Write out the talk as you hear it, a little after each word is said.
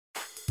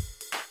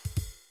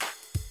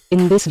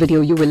In this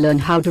video you will learn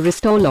how to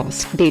restore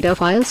lost data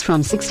files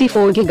from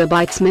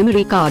 64GB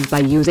memory card by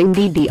using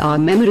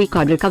DDR memory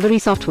card recovery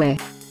software.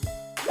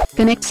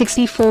 Connect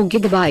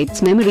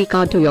 64GB memory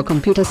card to your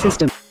computer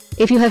system.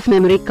 If you have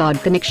memory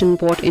card connection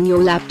port in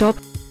your laptop,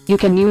 you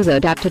can use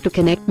adapter to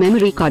connect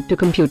memory card to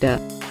computer.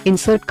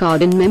 Insert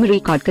card in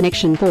memory card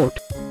connection port.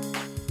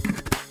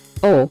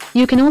 Or,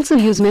 you can also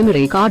use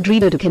memory card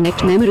reader to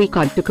connect memory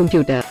card to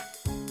computer.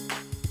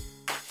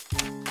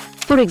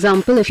 For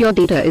example, if your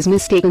data is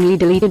mistakenly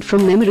deleted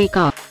from memory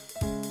card,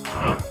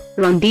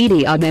 run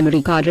DDR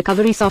memory card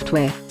recovery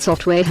software.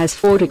 Software has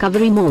 4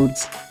 recovery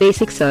modes: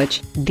 basic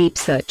search, deep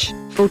search,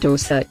 photo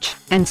search,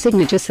 and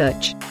signature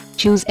search.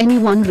 Choose any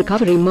one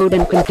recovery mode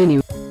and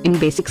continue. In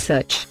basic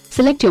search,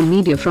 select your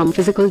media from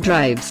physical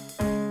drives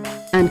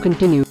and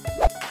continue.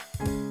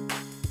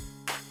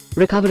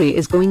 Recovery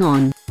is going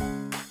on.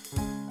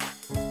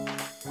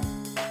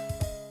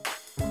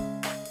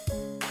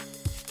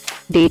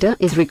 Data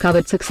is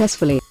recovered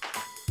successfully.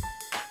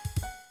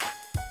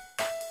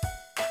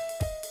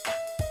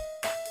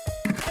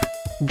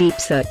 Deep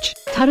search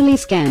thoroughly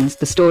scans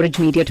the storage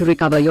media to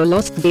recover your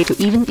lost data,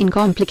 even in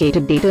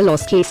complicated data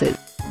loss cases.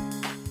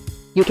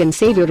 You can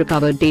save your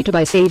recovered data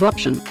by Save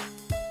option.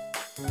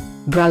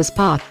 Browse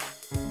path.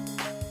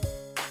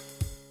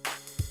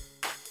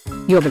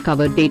 Your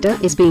recovered data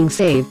is being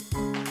saved.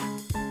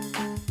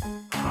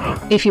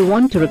 If you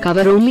want to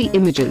recover only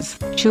images,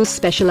 choose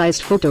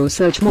specialized photo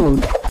search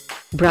mode.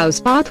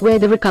 Browse path where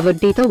the recovered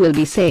data will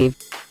be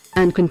saved,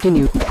 and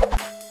continue.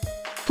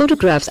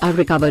 Photographs are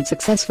recovered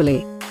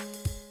successfully.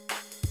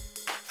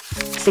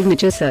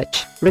 Signature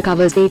search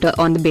recovers data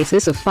on the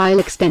basis of file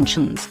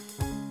extensions.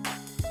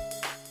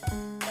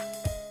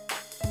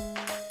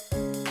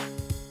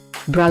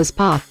 Browse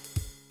path.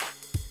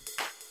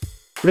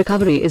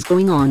 Recovery is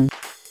going on.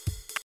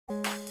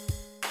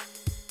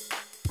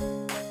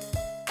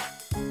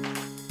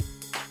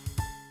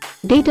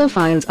 Data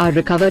files are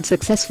recovered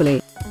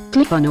successfully.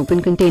 Click on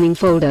Open Containing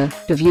Folder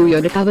to view your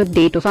recovered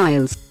data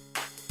files,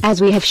 as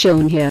we have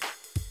shown here.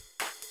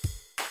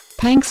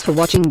 Thanks for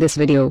watching this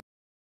video.